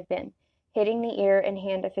where he had been, hitting the ear and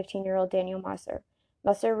hand of 15-year-old Daniel Masser.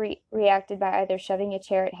 Masser reacted by either shoving a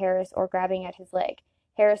chair at Harris or grabbing at his leg.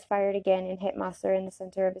 Harris fired again and hit Masser in the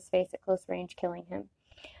center of his face at close range, killing him.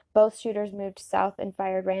 Both shooters moved south and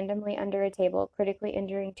fired randomly under a table, critically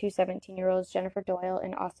injuring two 17-year-olds, Jennifer Doyle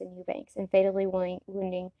and Austin Eubanks, and fatally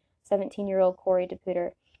wounding 17-year-old Corey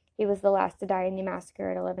DePuter. He was the last to die in the massacre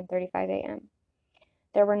at 11:35 a.m.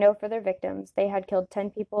 There were no further victims. They had killed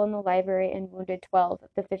 10 people in the library and wounded 12 of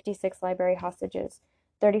the 56 library hostages.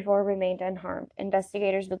 34 remained unharmed.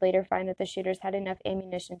 Investigators would later find that the shooters had enough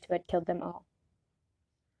ammunition to have killed them all.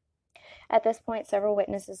 At this point, several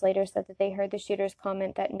witnesses later said that they heard the shooters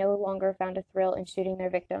comment that no longer found a thrill in shooting their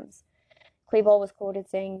victims. Klebold was quoted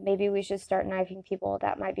saying, "Maybe we should start knifing people.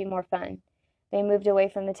 That might be more fun." They moved away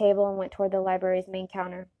from the table and went toward the library's main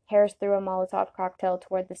counter. Harris threw a Molotov cocktail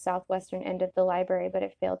toward the southwestern end of the library, but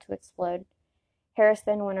it failed to explode. Harris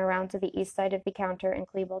then went around to the east side of the counter, and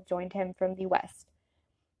Klebold joined him from the west.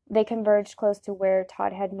 They converged close to where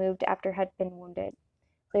Todd had moved after had been wounded.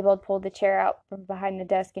 Klebold pulled the chair out from behind the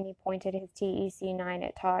desk and he pointed his TEC-9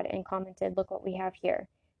 at Todd and commented, "Look what we have here."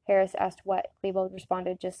 Harris asked what. Klebold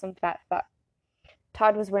responded, "Just some fat fuck."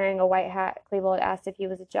 Todd was wearing a white hat. Klebold asked if he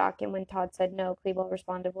was a jock, and when Todd said no, Klebold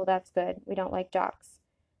responded, "Well, that's good. We don't like jocks."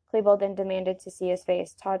 Klebold then demanded to see his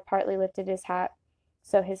face. Todd partly lifted his hat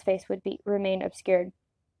so his face would remain obscured.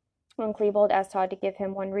 When Klebold asked Todd to give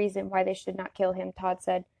him one reason why they should not kill him, Todd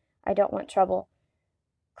said, "I don't want trouble."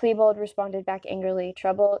 Klebold responded back angrily,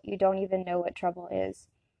 "Trouble? You don't even know what trouble is."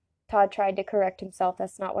 Todd tried to correct himself.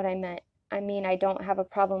 "That's not what I meant. I mean, I don't have a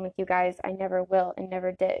problem with you guys. I never will and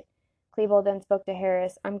never did." Klebold then spoke to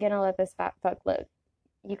Harris. "I'm gonna let this fat fuck live.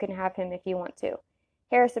 You can have him if you want to."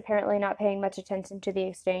 Harris, apparently not paying much attention to the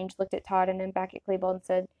exchange, looked at Todd and then back at Klebold and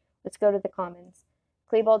said, "Let's go to the Commons."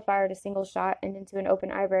 Klebold fired a single shot and into an open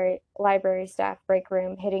library staff break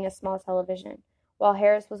room, hitting a small television. While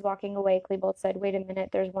Harris was walking away, Klebold said, "Wait a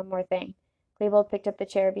minute, there's one more thing." Klebold picked up the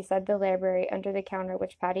chair beside the library under the counter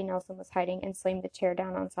which Patty Nelson was hiding and slammed the chair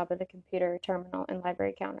down on top of the computer terminal and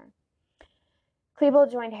library counter.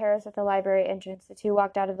 Klebold joined Harris at the library entrance. The two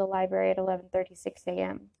walked out of the library at 11:36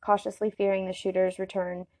 a.m. Cautiously fearing the shooter's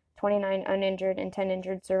return, 29 uninjured and 10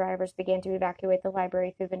 injured survivors began to evacuate the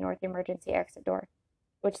library through the north emergency exit door,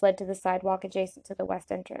 which led to the sidewalk adjacent to the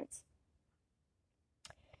west entrance.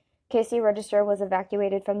 Casey Register was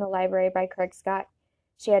evacuated from the library by Craig Scott.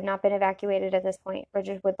 She had not been evacuated at this point.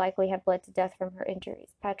 Bridget would likely have bled to death from her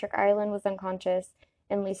injuries. Patrick Ireland was unconscious,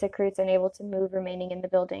 and Lisa Kreutz unable to move, remaining in the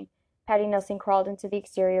building. Patty Nelson crawled into the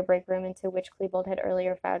exterior break room into which Klebold had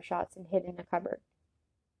earlier fired shots and hid in a cupboard.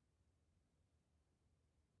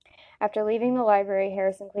 After leaving the library,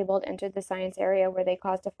 Harris and Klebold entered the science area where they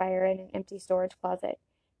caused a fire in an empty storage closet.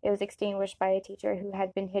 It was extinguished by a teacher who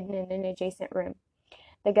had been hidden in an adjacent room.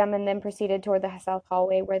 The gunmen then proceeded toward the south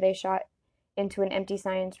hallway where they shot into an empty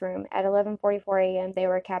science room. At 11:44 a.m., they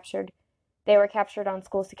were captured on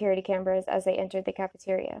school security cameras as they entered the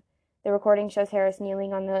cafeteria. The recording shows Harris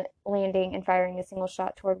kneeling on the landing and firing a single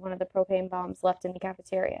shot toward one of the propane bombs left in the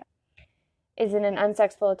cafeteria. It is in an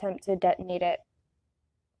unsuccessful attempt to detonate it.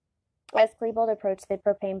 As Klebold approached the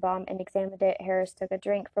propane bomb and examined it, Harris took a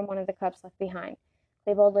drink from one of the cups left behind.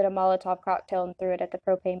 Klebold lit a Molotov cocktail and threw it at the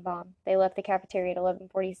propane bomb. They left the cafeteria at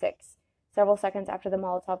 11:46, several seconds after the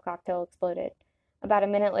Molotov cocktail exploded. About a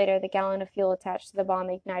minute later, the gallon of fuel attached to the bomb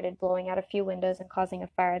ignited, blowing out a few windows and causing a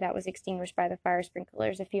fire that was extinguished by the fire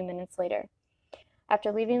sprinklers a few minutes later.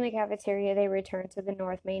 After leaving the cafeteria, they returned to the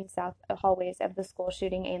north, main, south hallways of the school,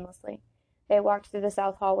 shooting aimlessly. They walked through the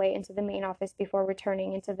south hallway into the main office before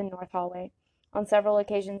returning into the north hallway. On several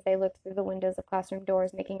occasions, they looked through the windows of classroom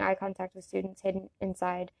doors, making eye contact with students hidden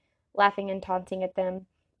inside, laughing and taunting at them,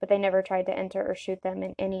 but they never tried to enter or shoot them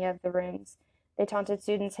in any of the rooms. They taunted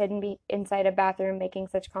students hidden inside a bathroom, making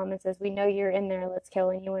such comments as, "We know you're in there, let's kill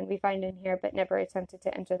anyone we find in here," but never attempted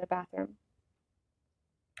to enter the bathroom.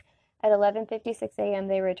 At 11:56 a.m.,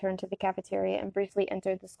 they returned to the cafeteria and briefly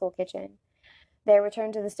entered the school kitchen. They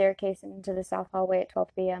returned to the staircase and into the south hallway at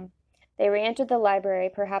 12 p.m. They re-entered the library,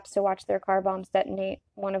 perhaps to watch their car bombs detonate,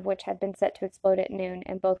 one of which had been set to explode at noon,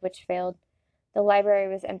 and both which failed. The library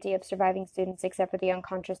was empty of surviving students except for the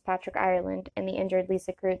unconscious Patrick Ireland and the injured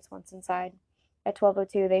Lisa Kreutz once inside. At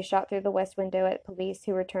 12:02, they shot through the west window at police,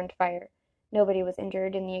 who returned fire. Nobody was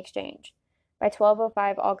injured in the exchange. By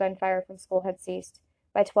 12:05, all gunfire from school had ceased.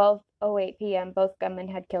 By 12:08 p.m., both gunmen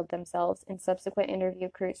had killed themselves. In subsequent interview,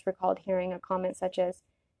 Kreutz recalled hearing a comment such as,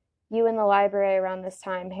 "You in the library around this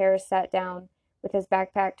time." Harris sat down with his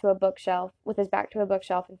back to a bookshelf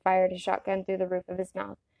and fired his shotgun through the roof of his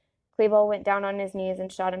mouth. Klebold went down on his knees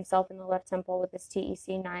and shot himself in the left temple with his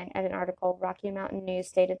TEC-9. At an article, Rocky Mountain News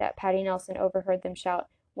stated that Patty Nelson overheard them shout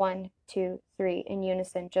 1, 2, 3 in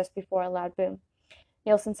unison just before a loud boom.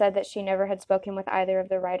 Nielsen said that she never had spoken with either of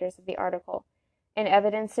the writers of the article. And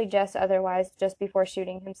evidence suggests otherwise. Just before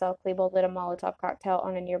shooting himself, Klebold lit a Molotov cocktail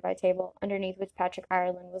on a nearby table, underneath which Patrick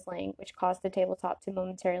Ireland was laying, which caused the tabletop to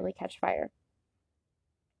momentarily catch fire.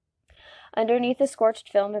 Underneath the scorched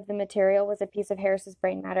film of the material was a piece of Harris's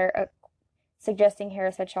brain matter, suggesting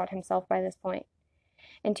Harris had shot himself by this point.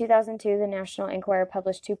 In 2002, the National Enquirer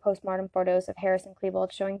published 2 postmortem photos of Harris and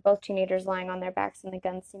Klebold showing both teenagers lying on their backs in the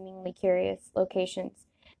gun's seemingly curious locations.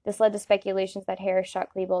 This led to speculations that Harris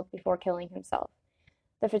shot Klebold before killing himself.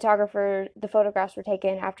 The photographs were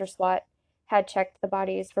taken after SWAT had checked the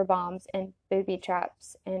bodies for bombs and booby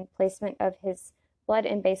traps, and placement of his blood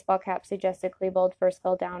and baseball cap suggested Klebold first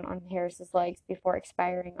fell down on Harris's legs before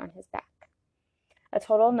expiring on his back. A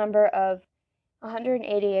total number of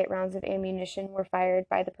 188 rounds of ammunition were fired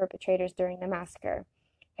by the perpetrators during the massacre.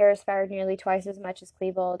 Harris fired nearly twice as much as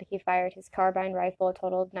Klebold. He fired his carbine rifle a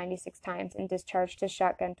total of 96 times and discharged his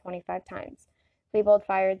shotgun 25 times. Klebold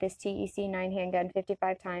fired this TEC-9 handgun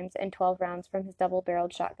 55 times and 12 rounds from his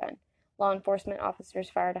double-barreled shotgun. Law enforcement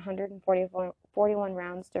officers fired 141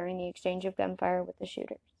 rounds during the exchange of gunfire with the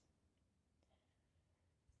shooters.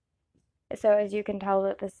 So as you can tell,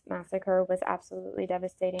 that this massacre was absolutely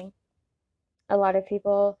devastating. A lot of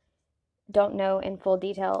people don't know in full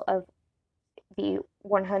detail of the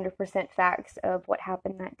 100% facts of what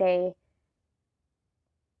happened that day.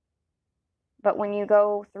 But when you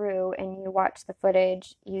go through and you watch the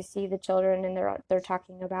footage, you see the children and they're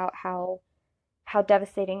talking about how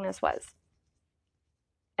devastating this was.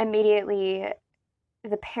 Immediately,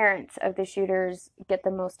 the parents of the shooters get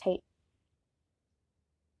the most hate.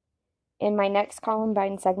 In my next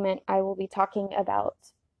Columbine segment, I will be talking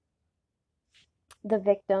about the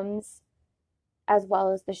victims as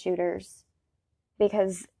well as the shooters,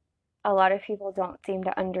 because a lot of people don't seem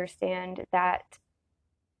to understand that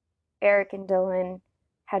Eric and Dylan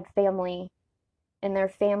had family, and their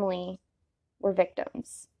family were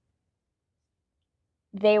victims.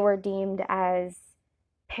 They were deemed as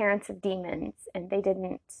parents of demons, and they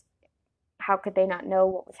didn't, how could they not know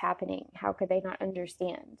what was happening? How could they not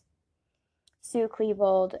understand? Sue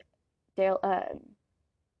Klebold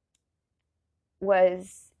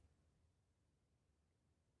was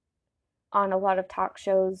on a lot of talk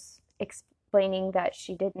shows explaining that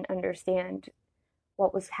she didn't understand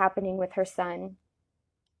what was happening with her son.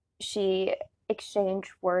 She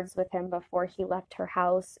exchanged words with him before he left her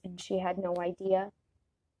house, and she had no idea.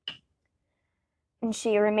 And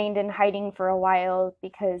she remained in hiding for a while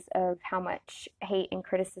because of how much hate and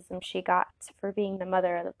criticism she got for being the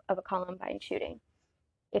mother of a Columbine shooting.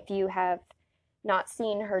 If you have not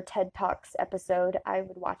seen her TED Talks episode, I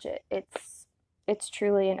would watch it. It's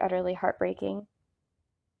truly and utterly heartbreaking.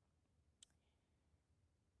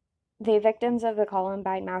 The victims of the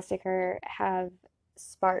Columbine Massacre have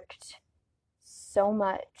sparked so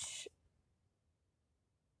much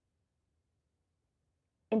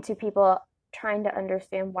into people trying to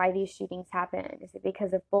understand why these shootings happen. Is it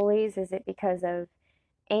because of bullies? Is it because of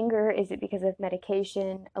anger? Is it because of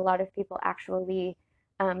medication? A lot of people actually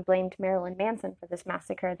blamed Marilyn Manson for this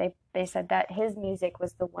massacre. They said that his music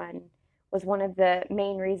was one of the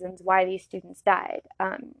main reasons why these students died.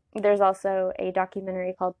 There's also a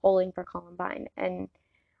documentary called Bowling for Columbine, and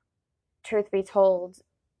truth be told,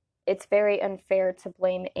 it's very unfair to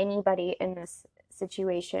blame anybody in this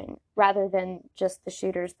situation rather than just the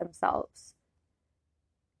shooters themselves.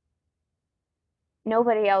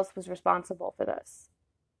 Nobody else was responsible for this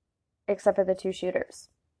except for the two shooters.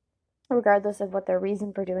 Regardless of what their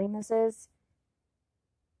reason for doing this is,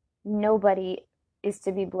 nobody is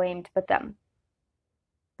to be blamed but them.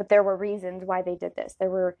 But there were reasons why they did this. There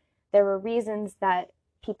were reasons that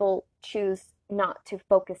people choose not to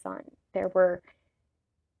focus on.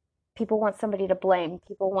 People want somebody to blame.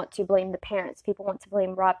 People want to blame the parents. People want to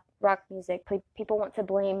blame rock music. People want to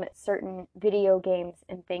blame certain video games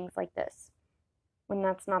and things like this, when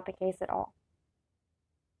that's not the case at all.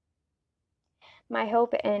 My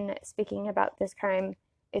hope in speaking about this crime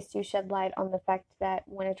is to shed light on the fact that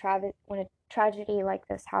when a tragedy like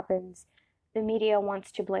this happens, the media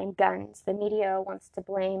wants to blame guns. The media wants to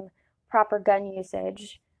blame proper gun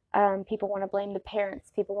usage. People want to blame the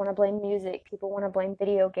parents. People want to blame music. People want to blame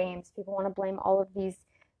video games. People want to blame all of these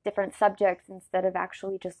different subjects instead of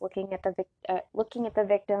actually just looking at the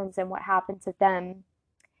victims and what happened to them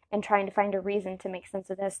and trying to find a reason to make sense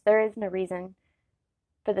of this. There is no reason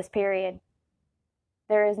for this period.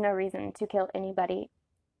 There is no reason to kill anybody.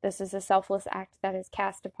 This is a selfless act that is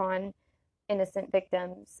cast upon innocent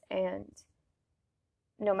victims, and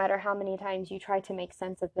no matter how many times you try to make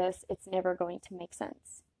sense of this, it's never going to make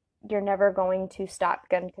sense. You're never going to stop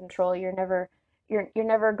gun control. You're never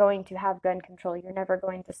going to have gun control. You're never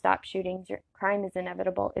going to stop shootings. Crime is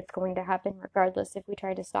inevitable. It's going to happen regardless if we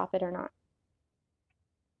try to stop it or not.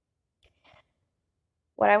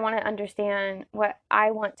 What I want to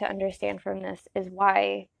understand from this is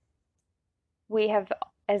why we have,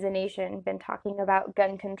 as a nation, been talking about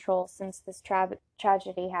gun control since this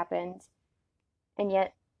tragedy happened. And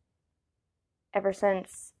yet, ever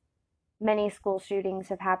since many school shootings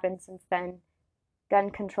have happened since then,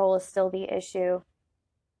 gun control is still the issue.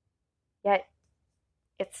 Yet,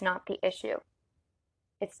 it's not the issue.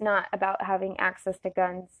 It's not about having access to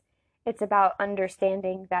guns. It's about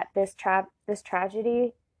understanding that this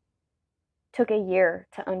tragedy took a year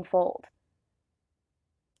to unfold.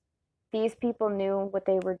 These people knew what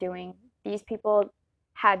they were doing. These people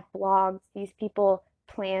had blogs. These people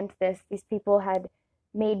planned this. These people had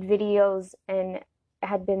made videos and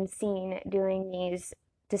had been seen doing these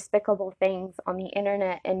despicable things on the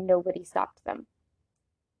internet, and nobody stopped them.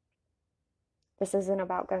 This isn't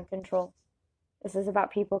about gun control. This is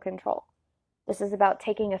about people control. This is about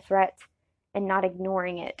taking a threat and not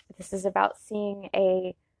ignoring it. This is about seeing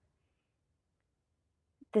a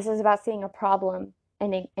problem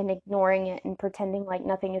and ignoring it and pretending like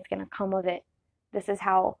nothing is going to come of it. This is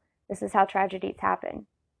how tragedies happen,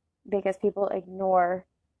 because people ignore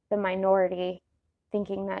the minority,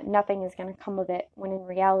 thinking that nothing is going to come of it, when in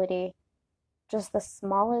reality, just the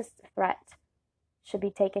smallest threat should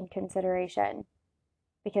be taken consideration,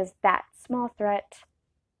 because that small threat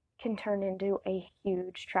can turn into a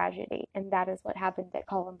huge tragedy, and that is what happened at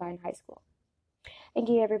Columbine High School. Thank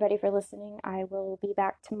you, everybody, for listening. I will be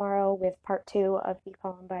back tomorrow with part 2 of the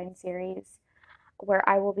Columbine series, where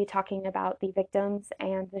I will be talking about the victims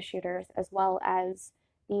and the shooters, as well as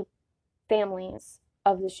the families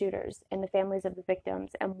of the shooters and the families of the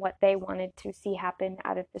victims and what they wanted to see happen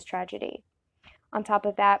out of this tragedy. On top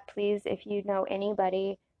of that, please, if you know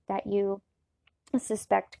anybody that you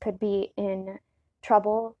suspect could be in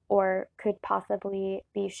trouble or could possibly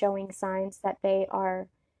be showing signs that they are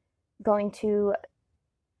going to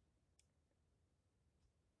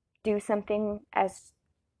do something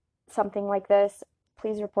like this,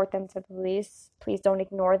 please report them to police. Please don't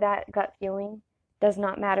ignore that gut feeling. Does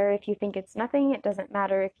not matter if you think it's nothing. It doesn't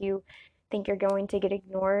matter if you think you're going to get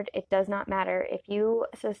ignored. It does not matter. If you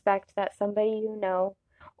suspect that somebody you know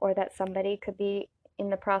or that somebody could be in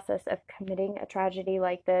the process of committing a tragedy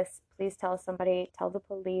like this, please tell somebody, tell the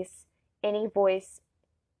police. Any voice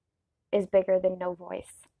is bigger than no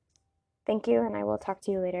voice. Thank you, and I will talk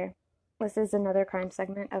to you later. This is another crime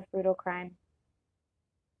segment of Brutal Crime.